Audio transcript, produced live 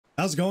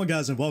How's it going,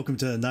 guys, and welcome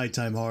to the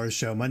Nighttime Horror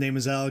Show. My name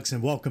is Alex,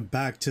 and welcome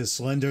back to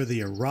Slender,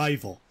 the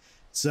Arrival.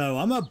 So,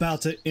 I'm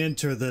about to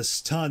enter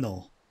this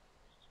tunnel,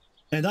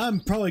 and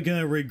I'm probably going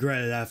to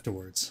regret it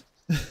afterwards.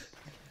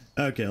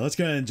 Okay, let's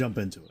go ahead and jump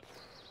into it.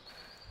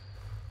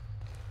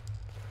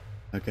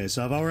 Okay,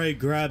 so I've already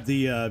grabbed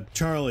the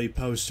Charlie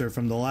poster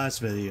from the last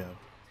video.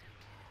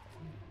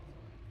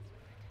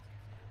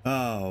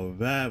 Oh,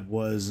 that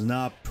was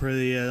not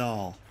pretty at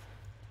all.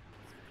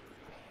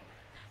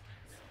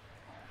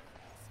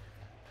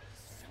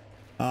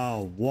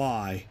 Oh,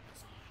 why?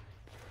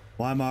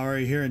 Why am I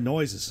already hearing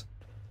noises?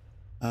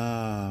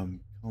 Common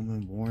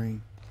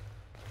warning.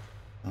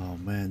 Oh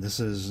man,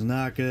 this is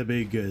not gonna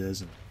be good,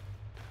 is it?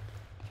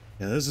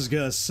 Yeah, this is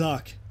gonna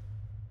suck.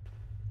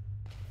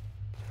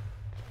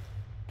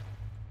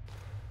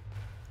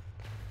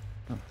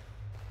 Oh.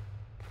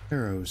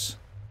 Arrows.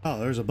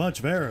 Oh, there's a bunch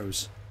of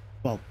arrows.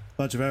 Well, a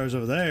bunch of arrows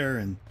over there,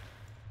 and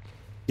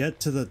get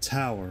to the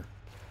tower.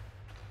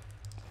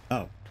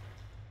 Oh.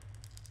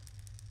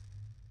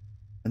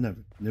 I never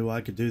knew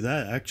I could do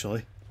that,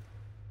 actually.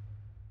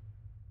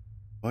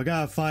 Well, I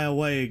gotta find a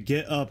way to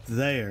get up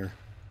there.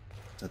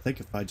 I think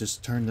if I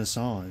just turn this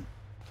on.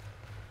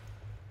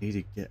 Need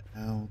to get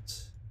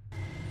out.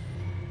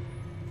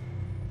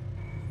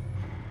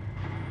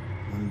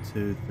 1,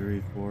 2,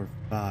 3, 4,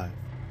 5.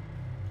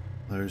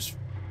 There's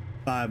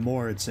 5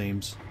 more, it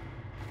seems.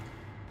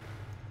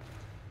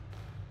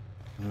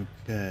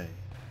 Okay.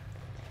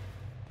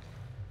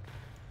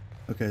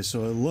 Okay,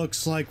 so it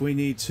looks like we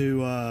need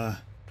to,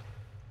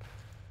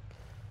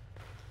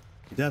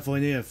 we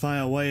definitely need to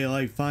find a way to,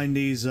 like, find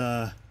these,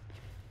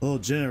 little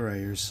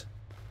generators.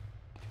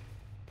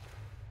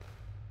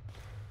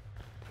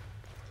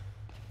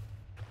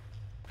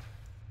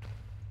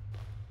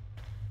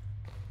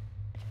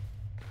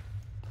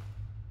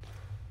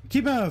 I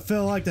keep having a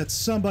feel like that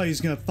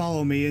somebody's gonna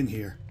follow me in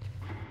here.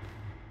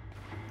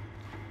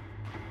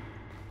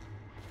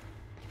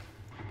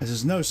 I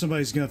just know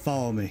somebody's gonna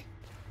follow me.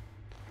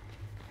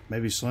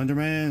 Maybe Slender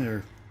Man,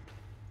 or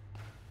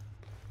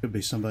could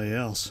be somebody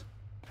else.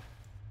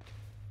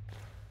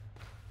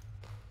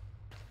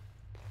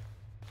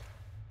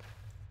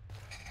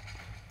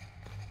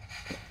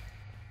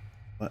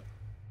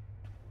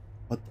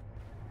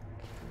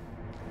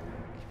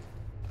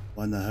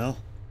 What in the hell?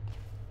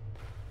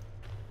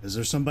 Is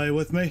there somebody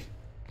with me?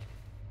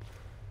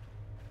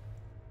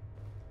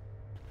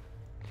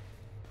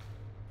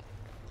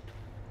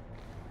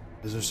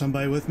 Is there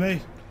somebody with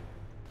me?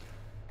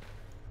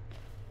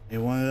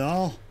 Anyone at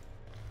all?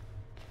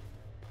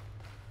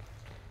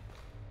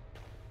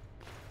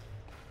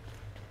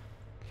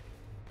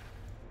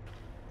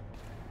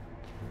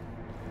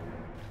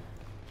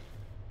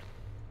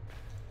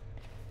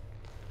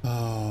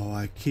 Oh,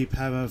 I keep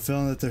having a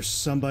feeling that there's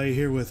somebody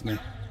here with me.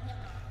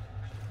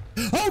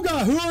 Oh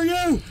God, who are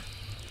you?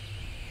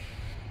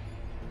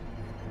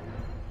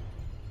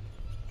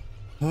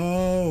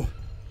 Oh,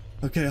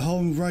 okay,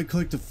 hold right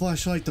click the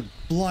flashlight to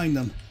blind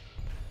them.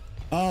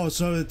 Oh,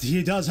 so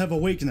he does have a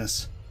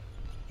weakness.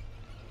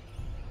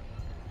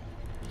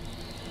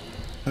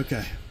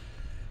 Okay.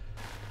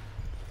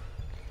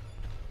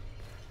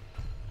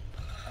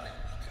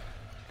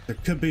 There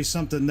could be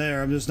something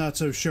there, I'm just not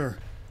so sure.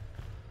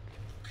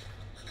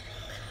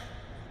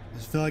 I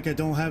just feel like I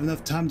don't have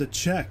enough time to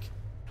check.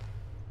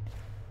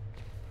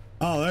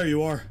 Oh, there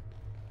you are.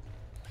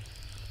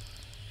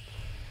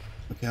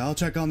 Okay, I'll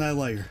check on that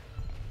later.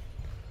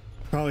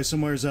 Probably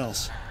somewhere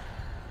else.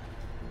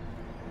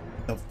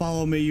 Don't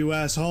follow me, you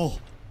asshole.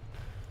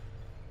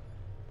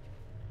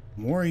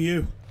 I'm warning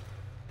you.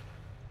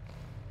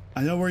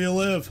 I know where you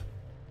live.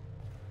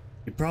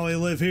 You probably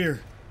live here.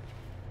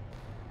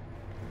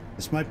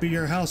 This might be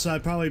your house I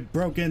probably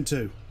broke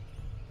into.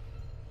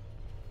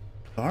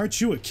 Aren't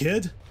you a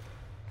kid?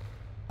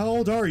 How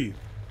old are you?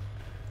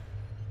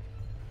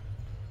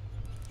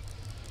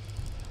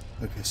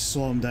 Okay,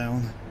 slow him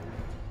down.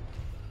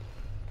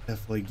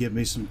 Definitely give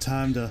me some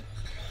time to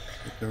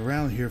look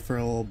around here for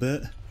a little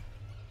bit.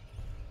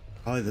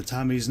 Probably the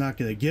time he's not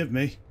going to give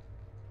me.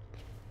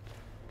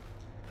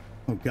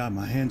 Oh God,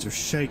 my hands are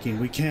shaking.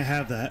 We can't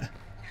have that.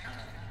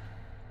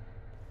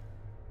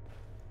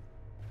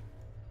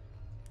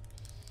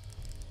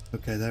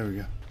 Okay, there we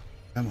go.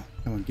 Come on,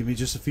 come on. Give me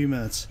just a few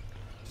minutes.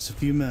 Just a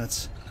few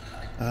minutes.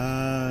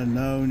 No,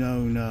 no,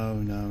 no,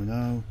 no,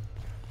 no.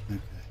 Okay.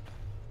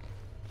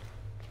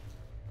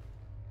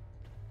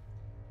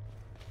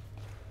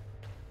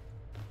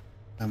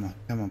 Come on,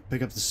 come on,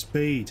 pick up the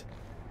speed.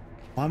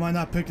 Why am I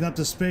not picking up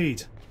the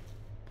speed?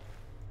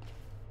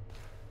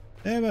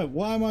 Damn it,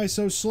 why am I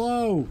so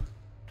slow?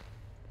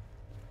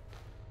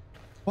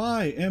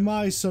 Why am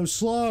I so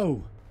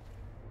slow?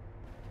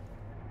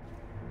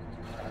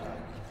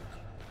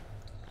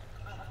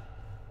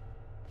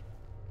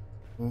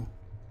 Oh.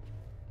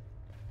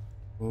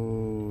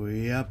 Oh,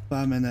 yep,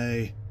 I'm in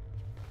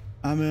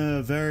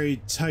a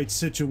very tight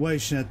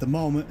situation at the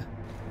moment.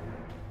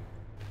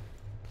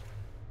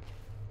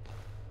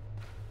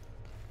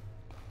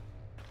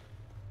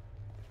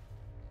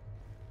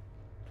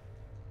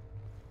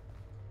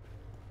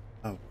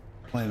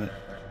 Wait a minute.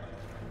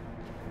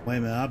 Wait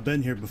a minute, I've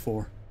been here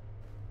before.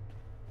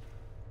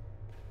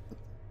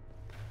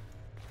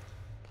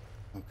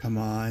 Oh, come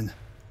on.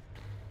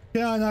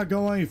 Can I not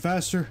go any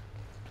faster?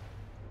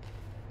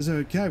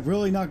 Can I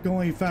really not go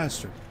any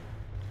faster?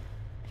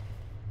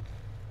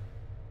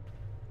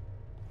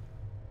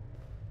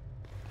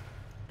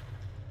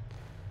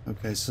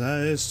 Okay, so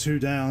that is 2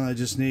 down. I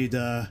just need,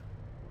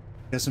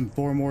 guess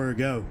 4 more to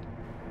go.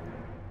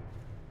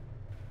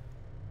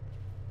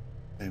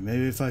 Okay,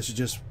 maybe if I should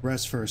just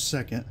rest for a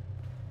second.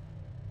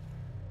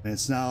 And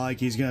it's not like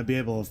he's gonna be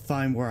able to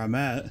find where I'm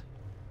at.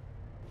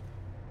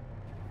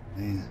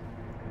 Man.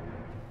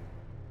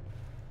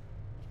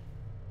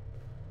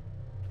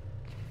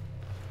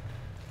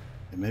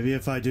 And maybe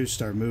if I do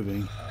start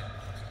moving.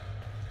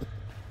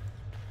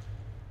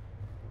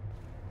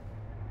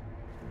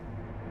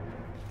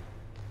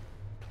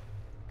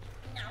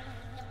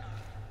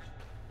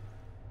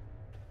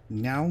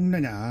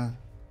 No.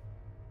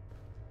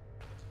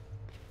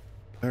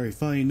 Very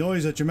funny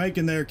noise that you're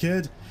making there,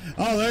 kid.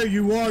 Oh, there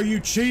you are, you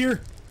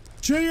cheater!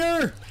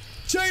 Cheater!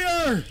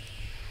 Cheater!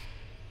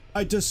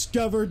 I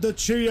discovered the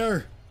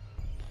cheater!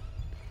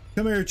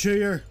 Come here,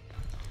 cheater!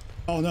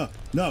 Oh, no.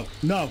 No.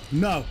 No.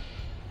 No.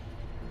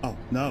 Oh,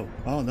 no.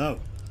 Oh, no.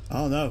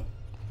 Oh, no.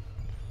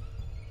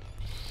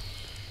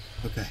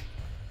 Okay.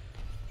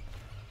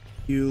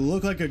 You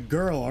look like a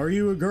girl. Are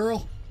you a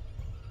girl?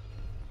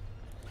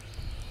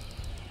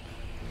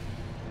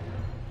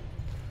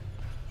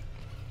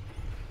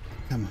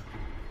 Come on.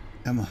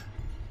 Come on.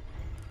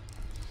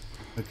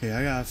 Okay,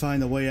 I gotta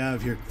find a way out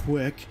of here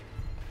quick.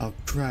 Oh,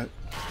 crap.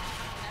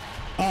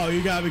 Oh,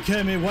 you gotta be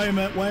kidding me. Wait a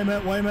minute, wait a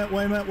minute, wait a minute,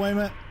 wait a minute, wait a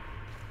minute.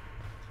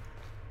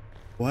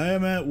 Wait a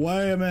minute,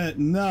 wait a minute.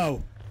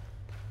 No.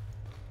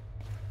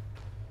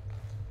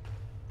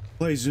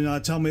 Please do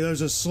not tell me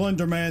there's a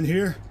Slender Man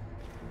here.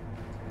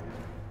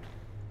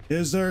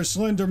 Is there a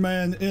Slender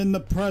Man in the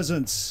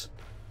presence?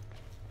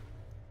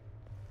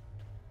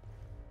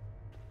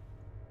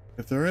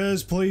 If there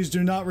is, please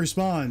do not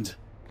respond.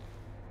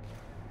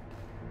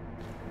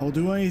 I'll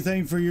do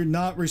anything for your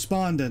not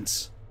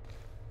respondents.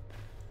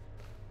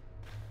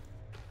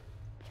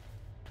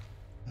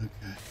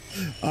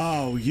 Okay.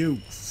 Oh, you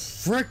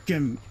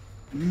frickin'...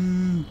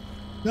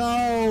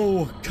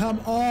 No! Come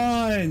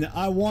on!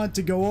 I want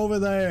to go over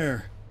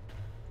there.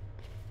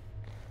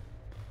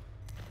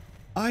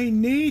 I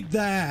need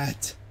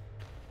that!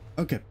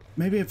 Okay,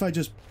 maybe if I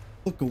just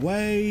look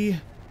away.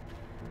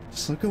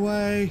 Just look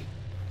away.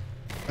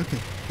 Okay,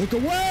 look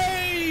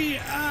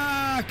away!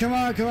 Ah! Come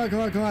on, come on,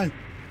 come on, come on.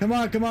 Come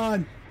on, come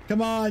on.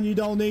 Come on, you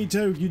don't need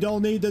to. You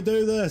don't need to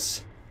do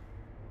this.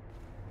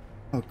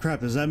 Oh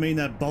crap, does that mean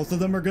that both of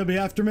them are gonna be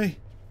after me?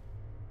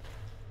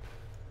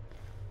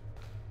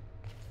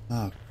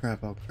 Oh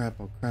crap, oh crap,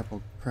 oh crap,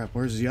 oh crap.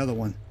 Where's the other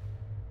one?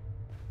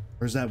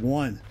 Where's that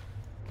one?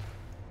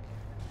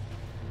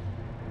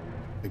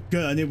 Okay,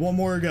 good, I need one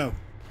more to go.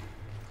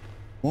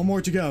 One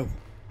more to go.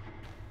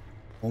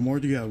 One more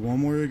to go, one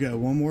more to go,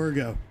 one more to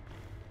go.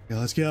 Okay,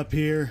 let's get up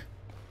here.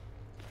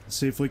 Let's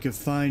see if we can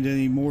find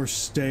any more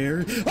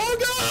stairs. Oh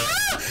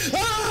god!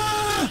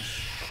 Ah!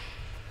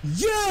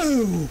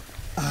 You!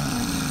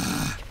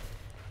 Ah!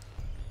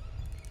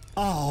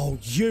 Oh,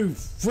 you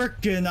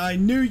frickin', I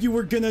knew you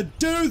were gonna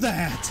do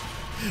that!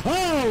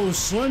 Oh,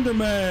 Slender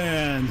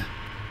Man!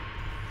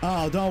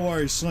 Oh, don't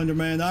worry, Slender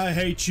Man, I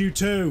hate you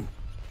too.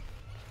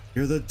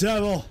 You're the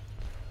devil.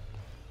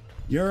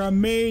 You're a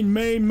mean,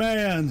 mean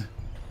man.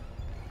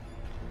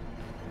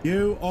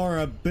 You are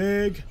a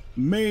big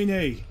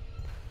meanie.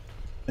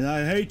 And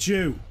I hate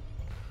you.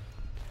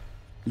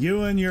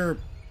 You and your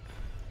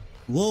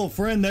little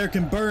friend there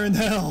can burn in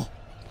hell.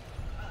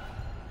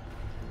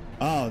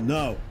 Oh,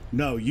 no.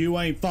 No, you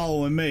ain't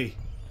following me.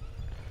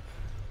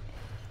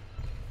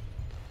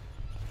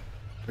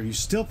 Are you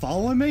still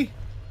following me?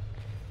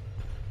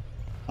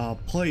 Oh,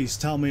 please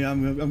tell me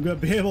I'm gonna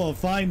be able to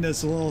find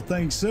this little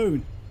thing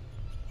soon.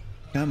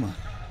 Come on.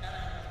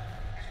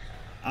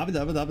 I like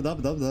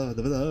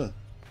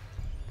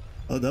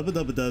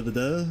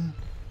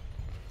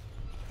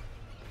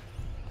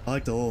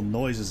the little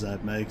noises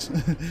that makes.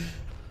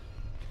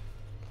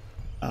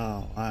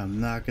 Oh, I'm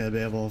not gonna be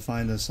able to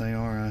find this thing,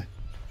 are I?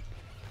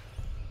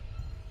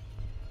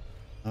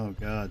 Oh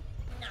god.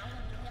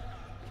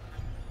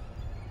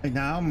 Hey,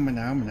 now.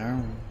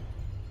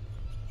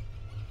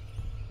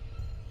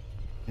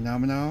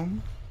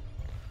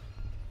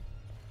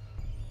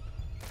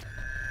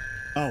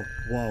 Oh,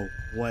 whoa,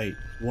 wait,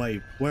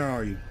 where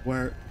are you?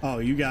 Where? Oh,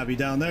 you gotta be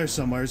down there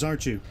somewhere,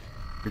 aren't you?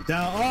 You're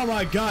down. Oh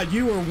my god,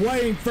 you were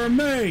waiting for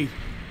me!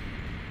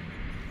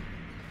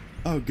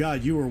 Oh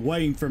god, you were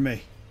waiting for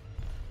me.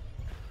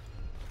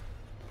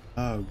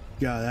 Oh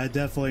god, that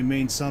definitely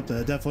means something.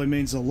 That definitely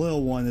means the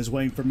little one is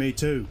waiting for me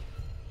too.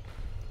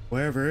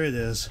 Wherever it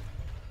is.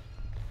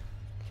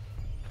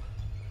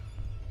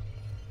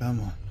 Come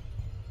on.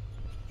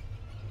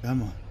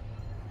 Come on.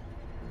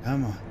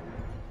 Come on.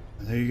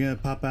 I know you're gonna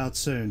pop out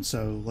soon,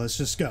 so let's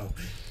just go.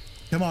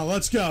 Come on,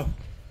 let's go.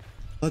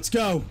 Let's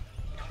go.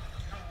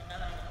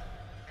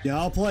 Yeah,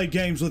 I'll play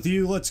games with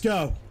you. Let's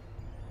go.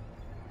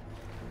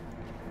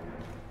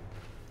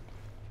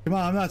 Come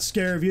on, I'm not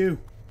scared of you.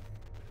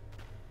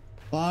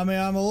 Well, I mean,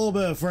 I'm a little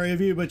bit afraid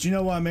of you, but you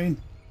know what I mean.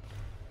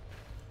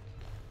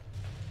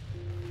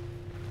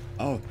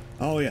 Oh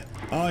yeah,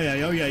 oh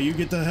yeah, you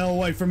get the hell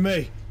away from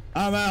me.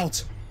 I'm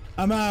out.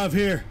 I'm out of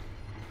here.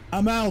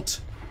 I'm out.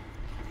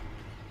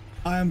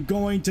 I'm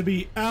going to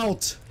be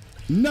out.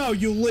 No,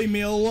 you leave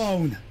me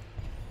alone.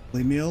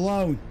 Leave me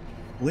alone.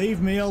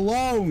 Leave me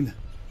alone.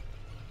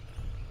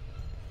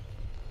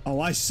 Oh,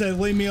 I said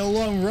leave me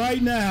alone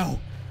right now.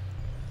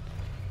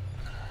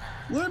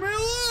 Leave me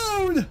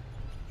alone.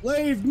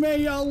 Leave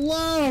me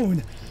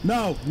alone.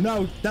 No,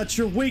 no, that's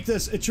your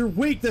weakness. It's your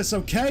weakness,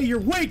 okay? Your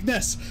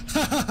weakness.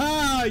 Ha ha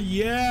ha.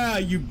 Yeah,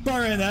 you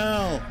burn in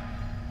hell.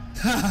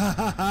 Ha ha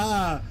ha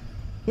ha.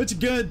 What you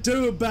gonna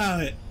do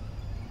about it?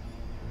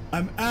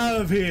 I'm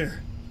out of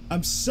here.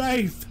 I'm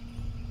safe.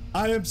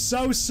 I am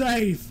so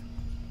safe.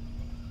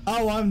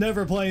 Oh, I'm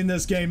never playing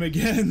this game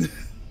again.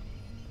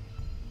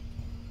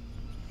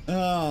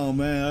 Oh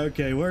man,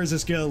 okay, where's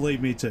this gonna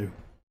lead me to?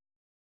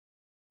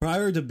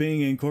 Prior to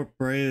being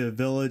incorporated a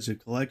village, a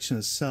collection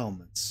of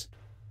settlements.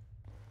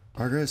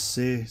 Progress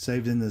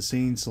saved in the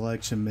scene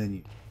selection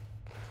menu.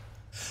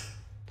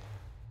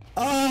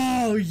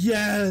 Oh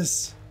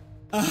yes!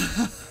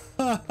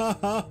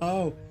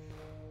 Oh,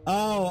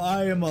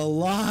 I am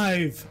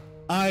alive!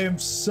 I am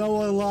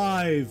so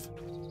alive!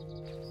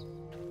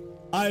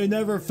 I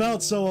never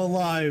felt so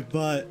alive,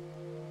 but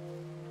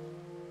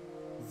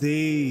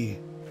this,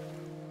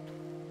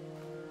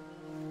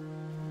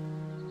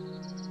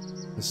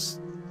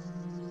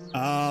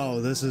 oh,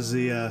 this is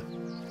the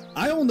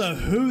I don't know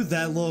who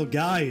that little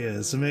guy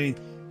is. I mean,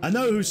 I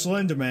know who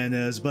Slender Man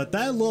is, but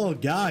that little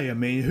guy, I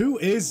mean, who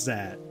is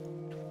that?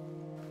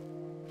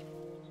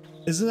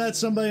 Isn't that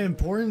somebody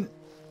important?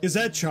 Is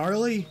that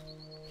Charlie?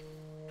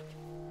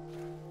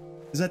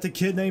 Is that the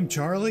kid named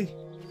Charlie?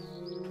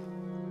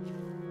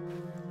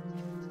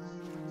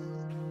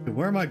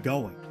 Where am I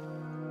going?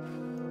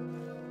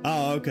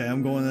 Oh, okay,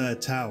 I'm going to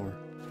that tower.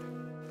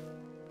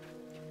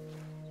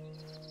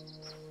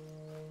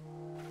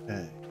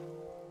 Okay.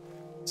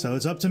 So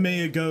it's up to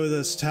me to go to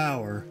this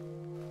tower.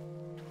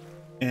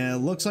 And it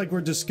looks like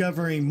we're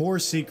discovering more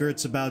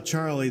secrets about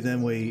Charlie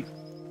than we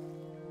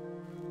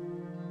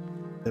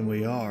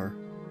are.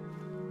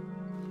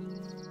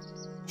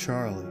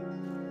 Charlie.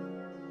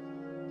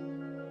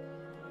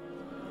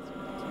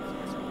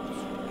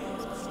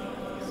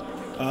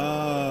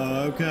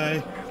 Oh,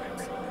 okay.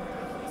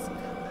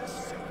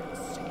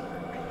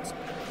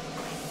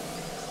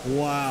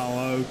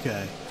 Wow,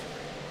 okay.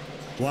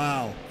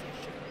 Wow.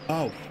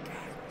 Oh.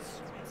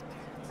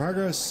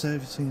 Progress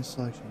 17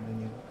 selection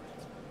menu.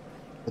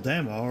 Well,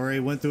 damn, I already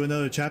went through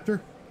another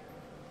chapter.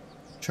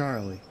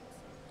 Charlie.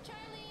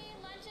 Charlie,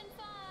 lunch in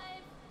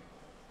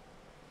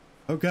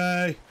 5.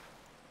 Okay.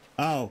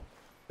 Oh.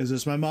 Is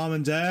this my mom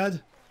and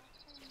dad?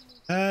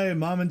 Hey,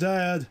 mom and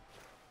dad.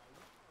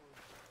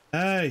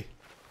 Hey.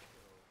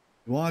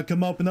 You want to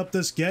come open up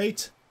this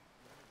gate?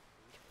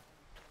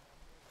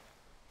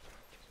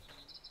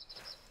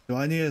 Do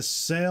I need a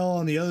sail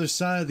on the other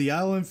side of the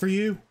island for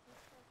you?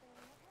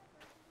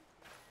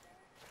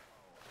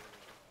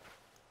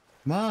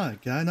 Come on,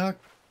 can I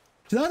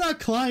not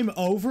climb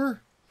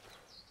over?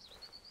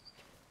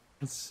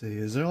 Let's see,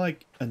 is there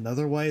like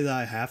another way that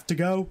I have to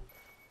go?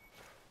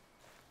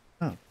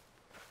 Oh.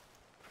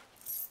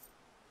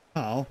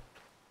 Oh,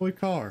 toy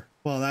car.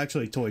 Well,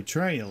 actually toy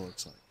train it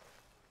looks like.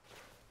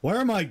 Where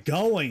am I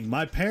going?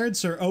 My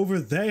parents are over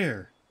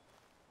there.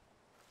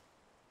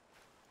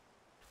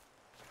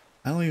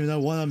 I don't even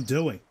know what I'm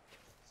doing.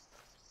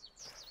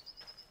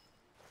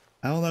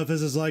 I don't know if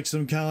this is like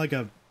some kind of like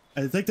a...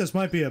 I think this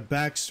might be a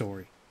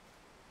backstory.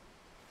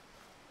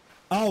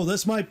 Oh,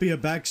 this might be a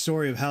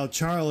backstory of how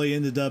Charlie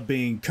ended up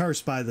being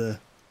cursed by the...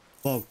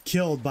 well,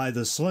 killed by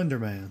the Slender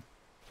Man.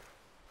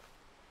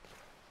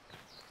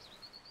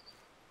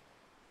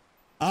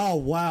 Oh,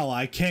 wow,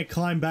 I can't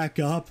climb back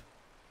up.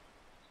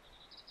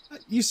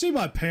 You see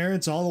my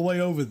parents all the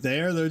way over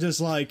there? They're just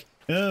like,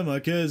 yeah, my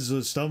kids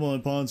are stumbling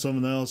upon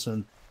someone else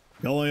and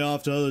going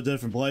off to other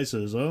different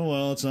places. Oh,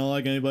 well, it's not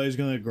like anybody's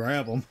gonna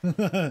grab them.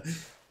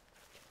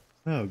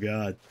 Oh,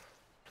 God.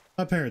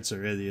 My parents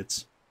are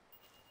idiots.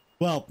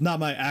 Well, not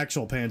my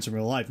actual parents in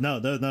real life.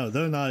 No,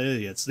 they're not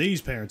idiots.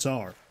 These parents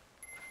are.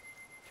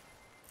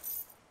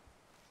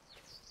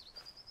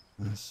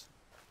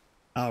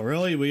 Oh,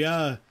 really? We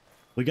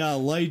gotta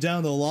lay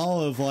down the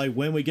law of, like,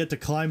 when we get to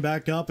climb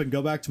back up and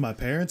go back to my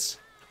parents?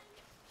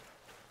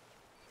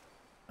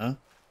 Huh?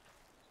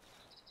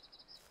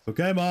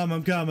 Okay, Mom,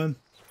 I'm coming.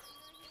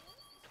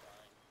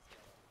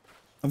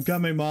 I'm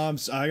coming, Mom.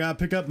 I gotta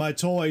pick up my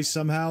toys.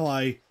 Somehow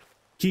I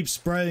keep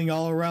spreading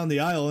all around the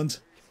island.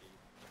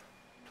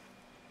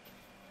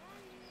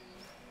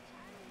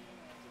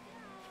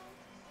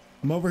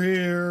 I'm over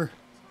here.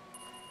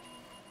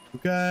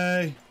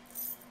 Okay.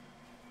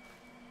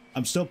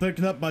 I'm still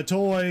picking up my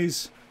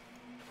toys.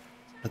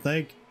 I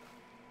think.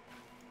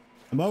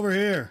 I'm over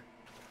here.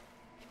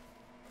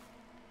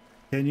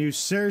 Can you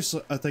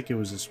seriously... I think it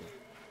was this one.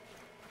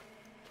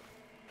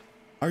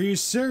 Are you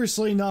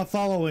seriously not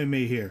following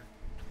me here?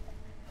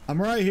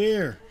 I'm right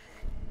here.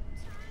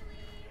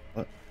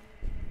 What?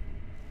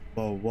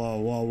 Whoa, whoa,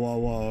 whoa, whoa,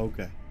 whoa,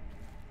 okay.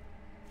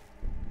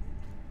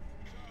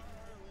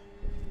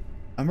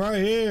 I'm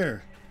right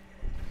here.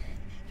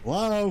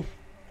 Hello?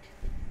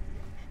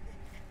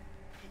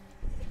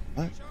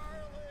 What?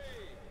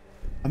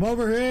 I'm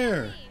over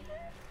here.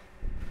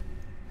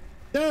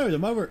 Dude,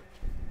 I'm over.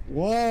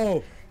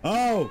 Whoa.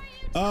 Oh.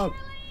 Oh.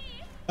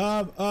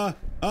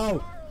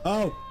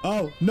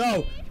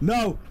 No.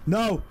 No.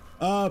 No.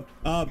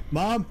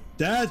 Mom?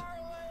 Dad?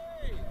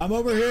 I'm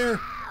over here.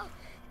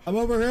 I'm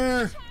over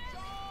here.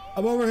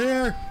 I'm over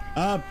here.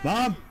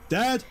 Mom?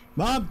 Dad?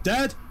 Mom?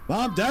 Dad?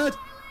 Mom? Dad?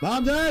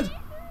 Mom? Dad?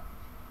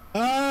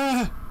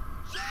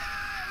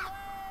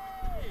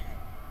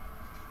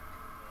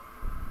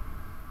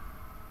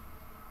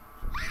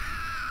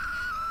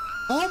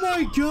 Oh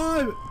my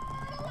God!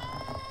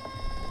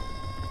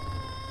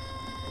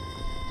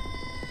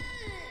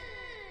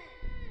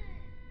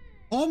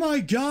 Oh my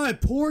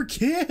God, poor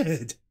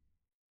kid!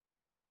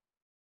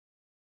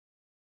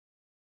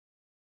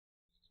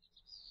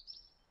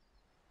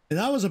 And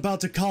I was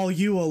about to call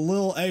you a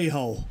little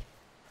a-hole.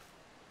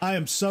 I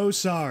am so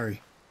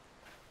sorry.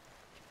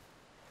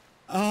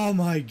 Oh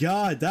my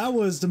God, that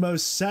was the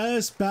most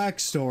saddest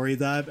backstory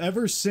that I've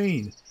ever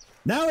seen.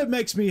 Now it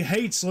makes me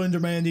hate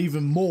Slender Man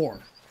even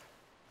more.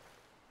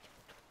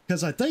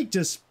 Because I think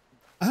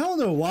I don't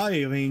know why.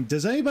 I mean,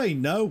 does anybody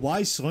know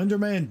why Slender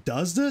Man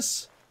does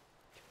this?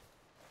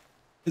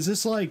 Is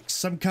this like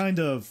some kind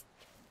of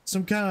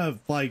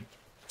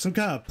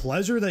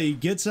pleasure that he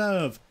gets out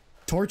of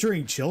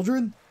torturing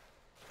children?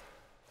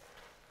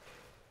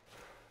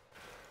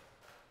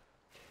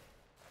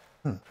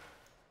 Huh.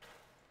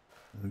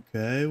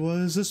 Okay, what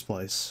is this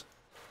place?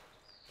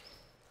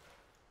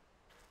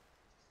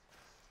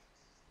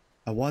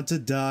 I want to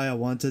die, I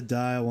want to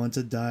die, I want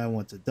to die, I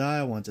want to die,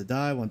 I want to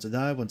die, I want to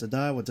die, I want to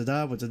die, I want to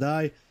die, I want to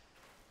die.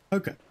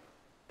 Okay.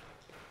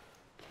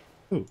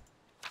 Ooh.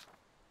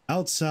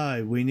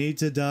 Outside, we need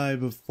to die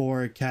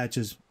before it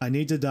catches. I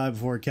need to die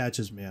before it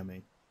catches me, I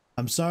mean.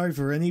 I'm sorry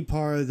for any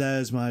part of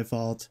that is my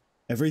fault.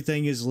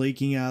 Everything is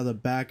leaking out of the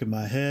back of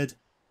my head.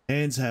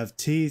 Hands have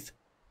teeth.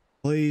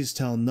 Please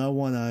tell no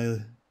one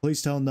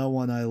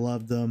I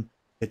love them.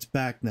 It's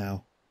back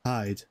now.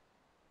 Hide.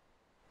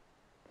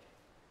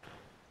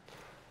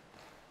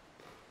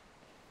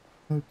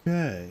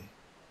 Okay.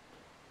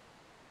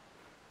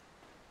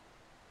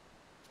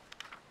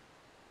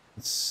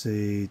 Let's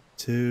see.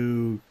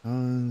 2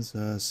 cons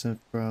sent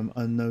from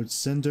unknown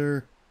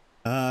sender.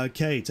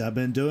 Kate, I've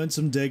been doing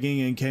some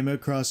digging and came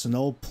across an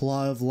old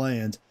plot of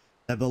land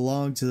that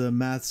belonged to the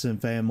Matheson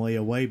family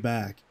a way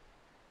back.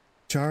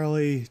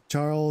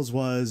 Charles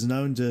was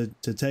known to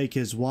take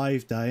his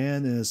wife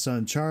Diane and his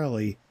son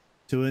Charlie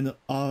to an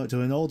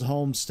old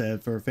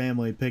homestead for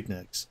family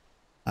picnics.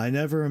 I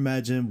never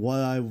imagined what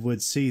I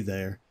would see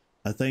there.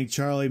 I think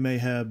Charlie may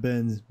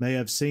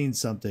have seen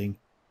something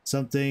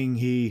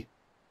he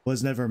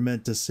was never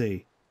meant to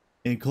see.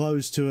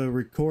 Enclosed to a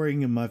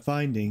recording of my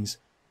findings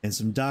and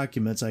some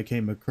documents I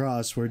came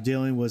across, we're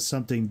dealing with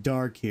something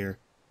dark here.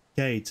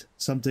 Kate,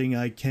 something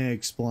I can't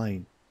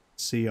explain.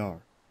 CR.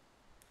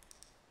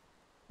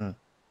 Huh.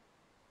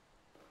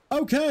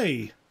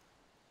 Okay.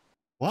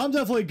 Well, I'm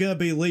definitely going to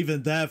be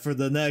leaving that for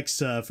the next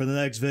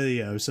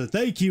video. So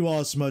thank you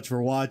all so much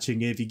for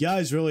watching. If you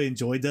guys really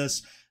enjoyed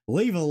this,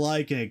 leave a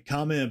like and a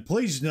comment.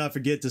 Please do not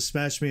forget to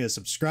smash me a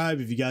subscribe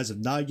if you guys have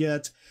not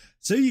yet,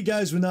 so you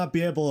guys would not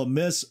be able to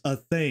miss a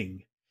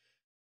thing.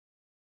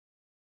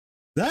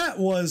 That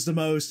was the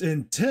most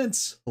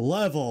intense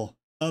level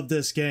of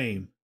this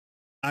game.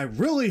 I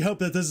really hope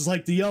that this is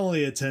like the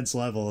only intense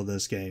level of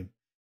this game.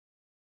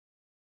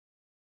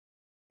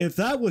 If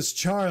that was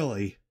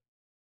Charlie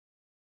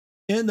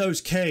in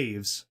those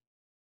caves,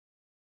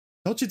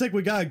 don't you think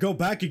we gotta go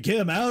back and get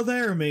him out of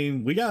there? I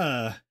mean, we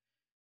gotta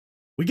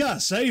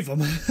save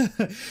him.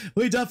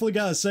 We definitely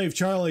gotta save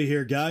Charlie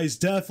here, guys.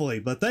 Definitely.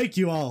 But thank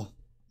you all.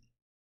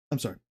 I'm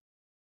sorry.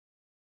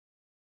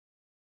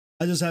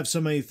 I just have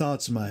so many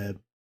thoughts in my head.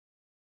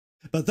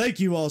 But thank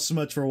you all so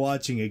much for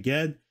watching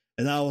again,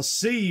 and I will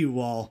see you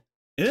all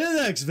in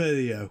the next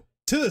video.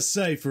 To the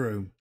safe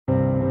room.